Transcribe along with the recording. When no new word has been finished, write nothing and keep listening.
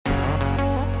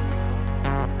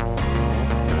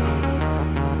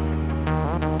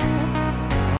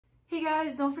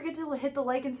guys, don't forget to hit the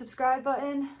like and subscribe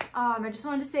button. I just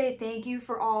wanted to say thank you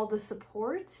for all the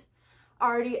support.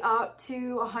 Already up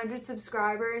to 100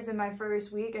 subscribers in my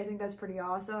first week. I think that's pretty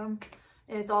awesome.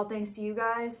 And it's all thanks to you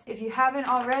guys. If you haven't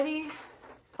already,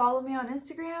 follow me on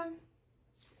Instagram.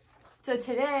 So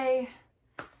today,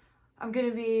 I'm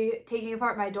gonna be taking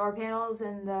apart my door panels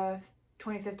in the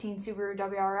 2015 Subaru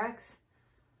WRX.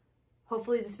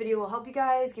 Hopefully this video will help you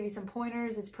guys, give you some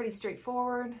pointers. It's pretty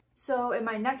straightforward. So in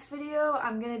my next video,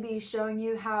 I'm gonna be showing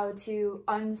you how to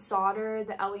unsolder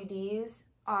the LEDs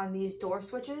on these door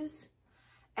switches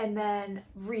and then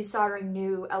resoldering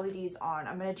new LEDs on.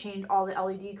 I'm gonna change all the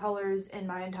LED colors in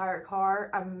my entire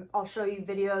car. I'll show you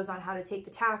videos on how to take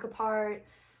the tack apart,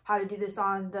 how to do this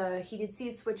on the heated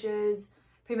seat switches,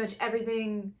 pretty much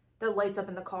everything that lights up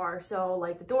in the car. So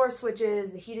like the door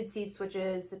switches, the heated seat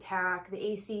switches, the tack, the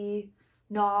AC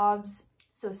knobs.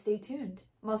 So stay tuned.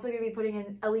 I'm also going to be putting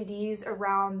in LEDs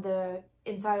around the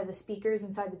inside of the speakers,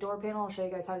 inside the door panel. I'll show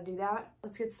you guys how to do that.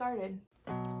 Let's get started.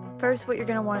 First, what you're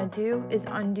going to want to do is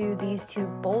undo these two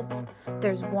bolts.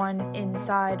 There's one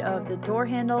inside of the door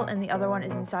handle and the other one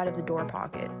is inside of the door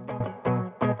pocket.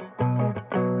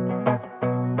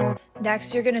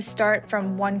 Next, you're going to start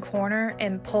from one corner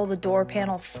and pull the door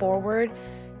panel forward.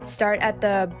 Start at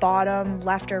the bottom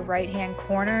left or right hand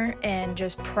corner and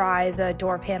just pry the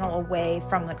door panel away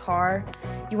from the car.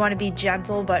 You want to be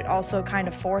gentle but also kind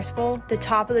of forceful. The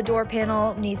top of the door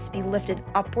panel needs to be lifted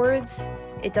upwards.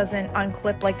 It doesn't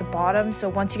unclip like the bottom, so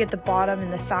once you get the bottom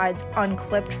and the sides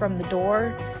unclipped from the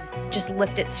door, just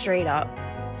lift it straight up.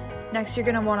 Next, you're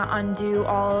going to want to undo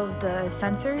all of the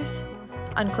sensors.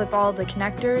 Unclip all of the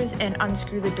connectors and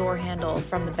unscrew the door handle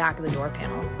from the back of the door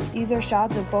panel. These are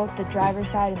shots of both the driver's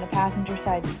side and the passenger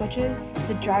side switches.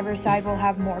 The driver's side will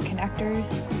have more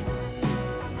connectors.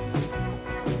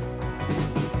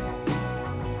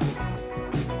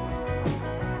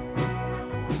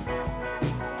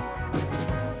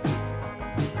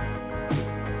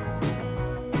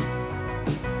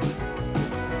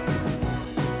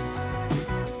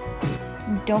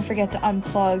 Don't forget to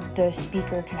unplug the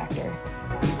speaker connector.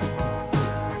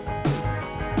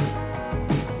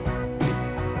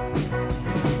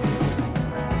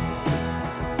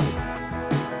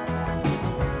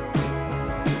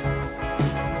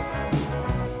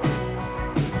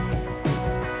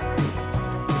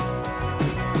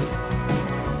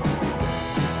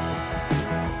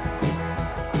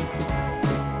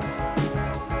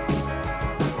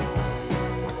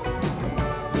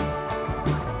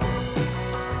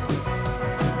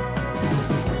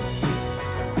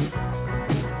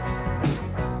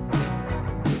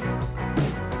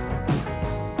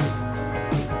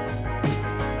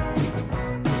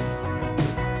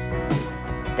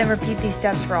 Then repeat these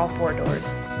steps for all 4 doors.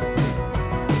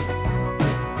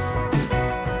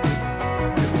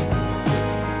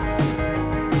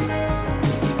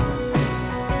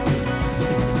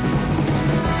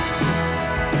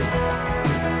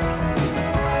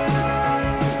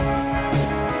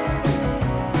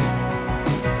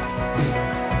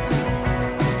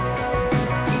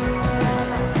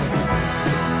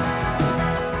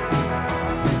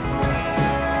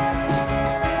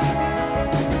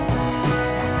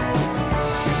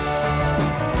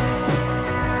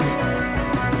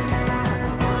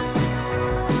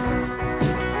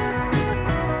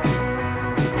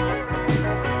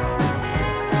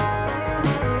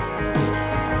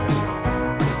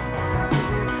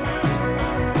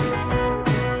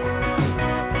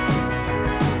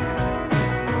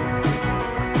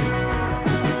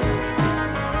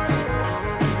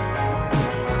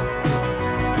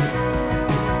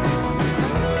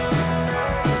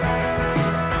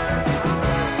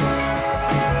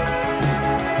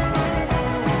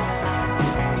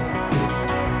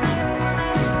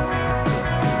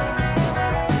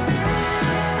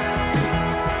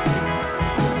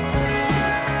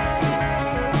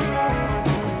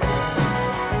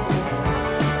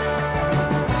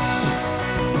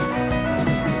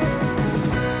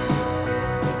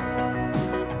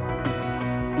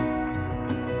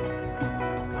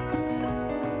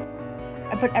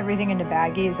 I put everything into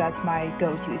baggies. That's my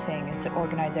go-to thing, is to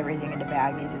organize everything into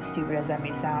baggies, as stupid as that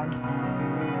may sound.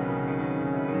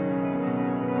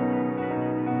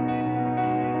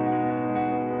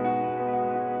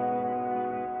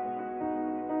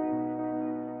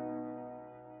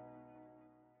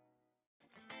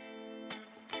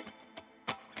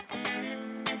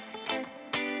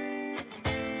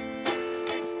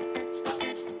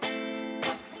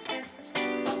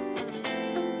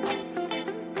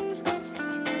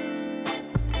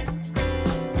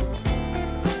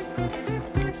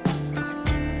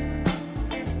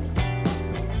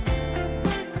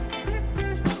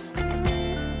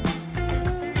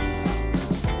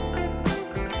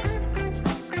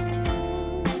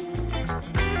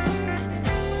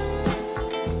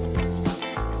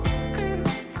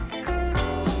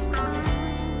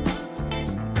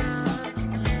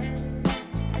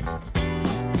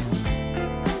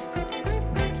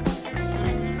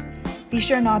 Be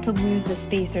sure not to lose the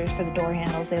spacers for the door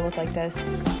handles. They look like this.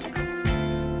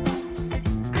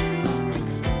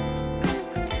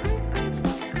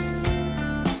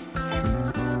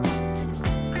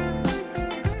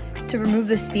 To remove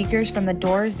the speakers from the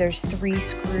doors, there's 3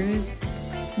 screws.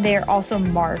 They are also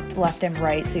marked left and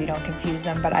right so you don't confuse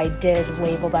them, but I did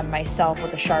label them myself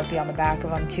with a Sharpie on the back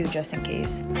of them too, just in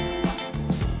case.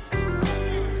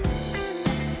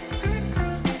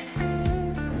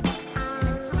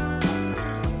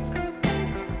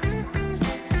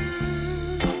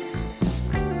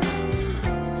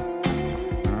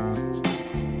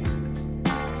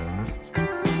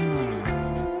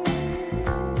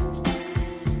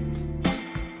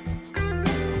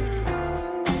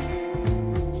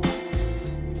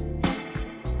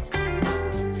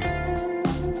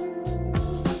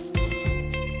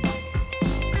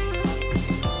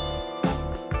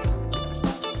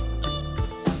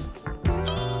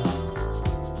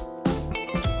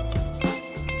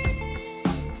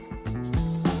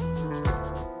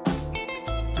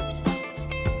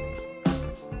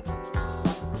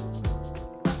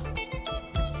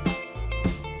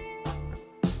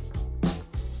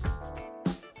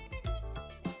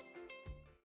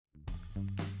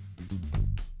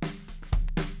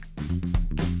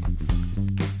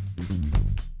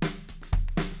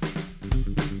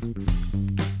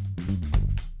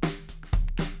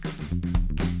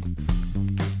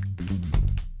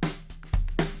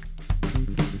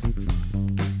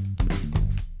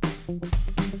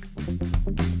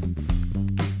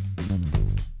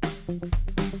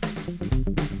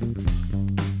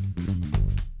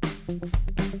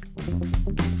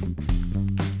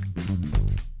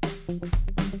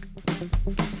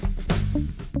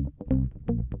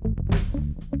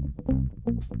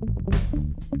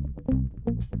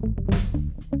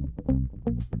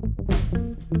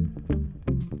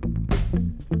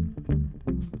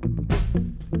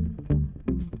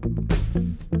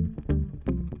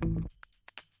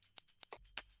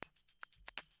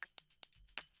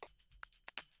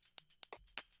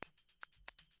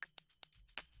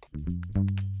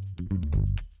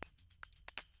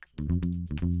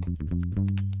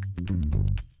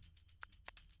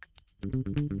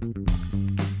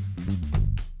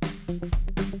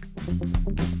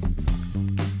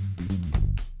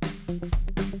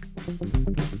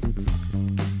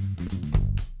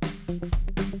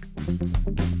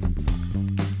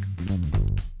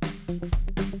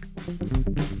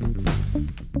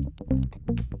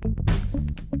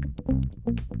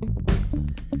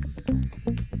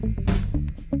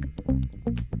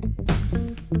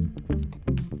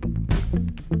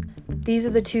 These are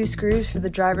the 2 screws for the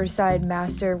driver's side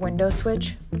master window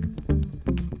switch.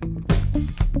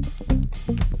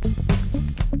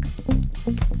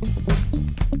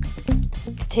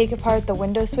 To take apart the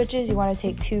window switches, you want to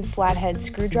take 2 flathead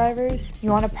screwdrivers.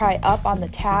 You want to pry up on the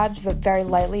tabs, but very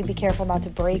lightly. Be careful not to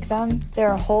break them. There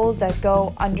are holes that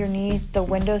go underneath the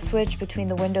window switch, between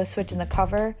the window switch and the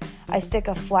cover. I stick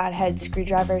a flathead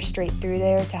screwdriver straight through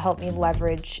there to help me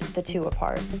leverage the 2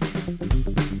 apart.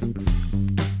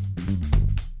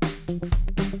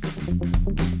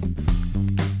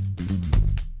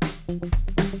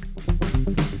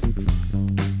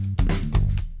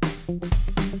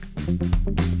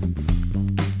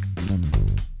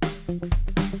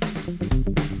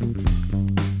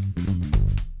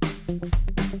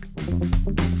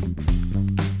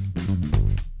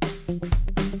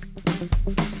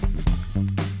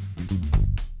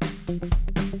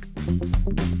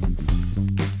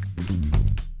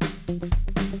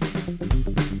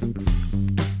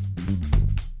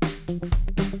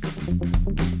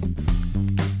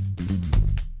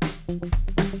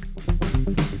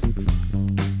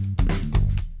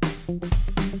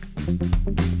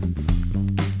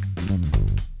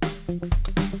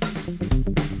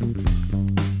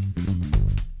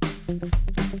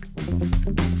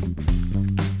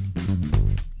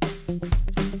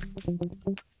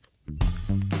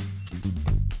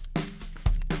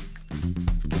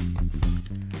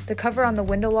 The cover on the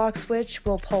window lock switch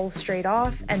will pull straight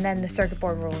off, and then the circuit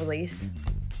board will release.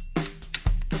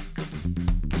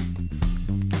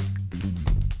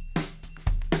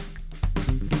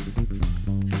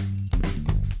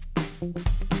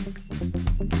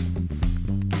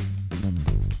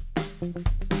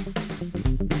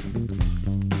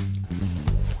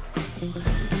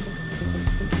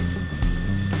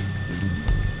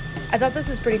 I thought this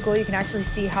was pretty cool. You can actually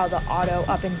see how the auto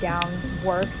up and down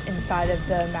works inside of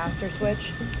the master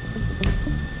switch.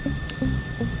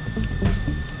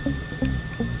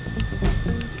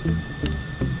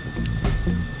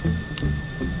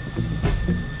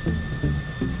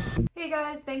 Hey guys,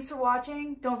 guys, thanks for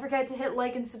watching. Don't forget to hit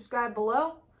like and subscribe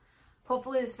below.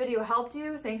 Hopefully this video helped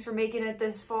you. Thanks for making it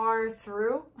this far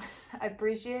through. I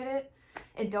appreciate it.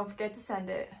 And don't forget to send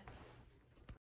it.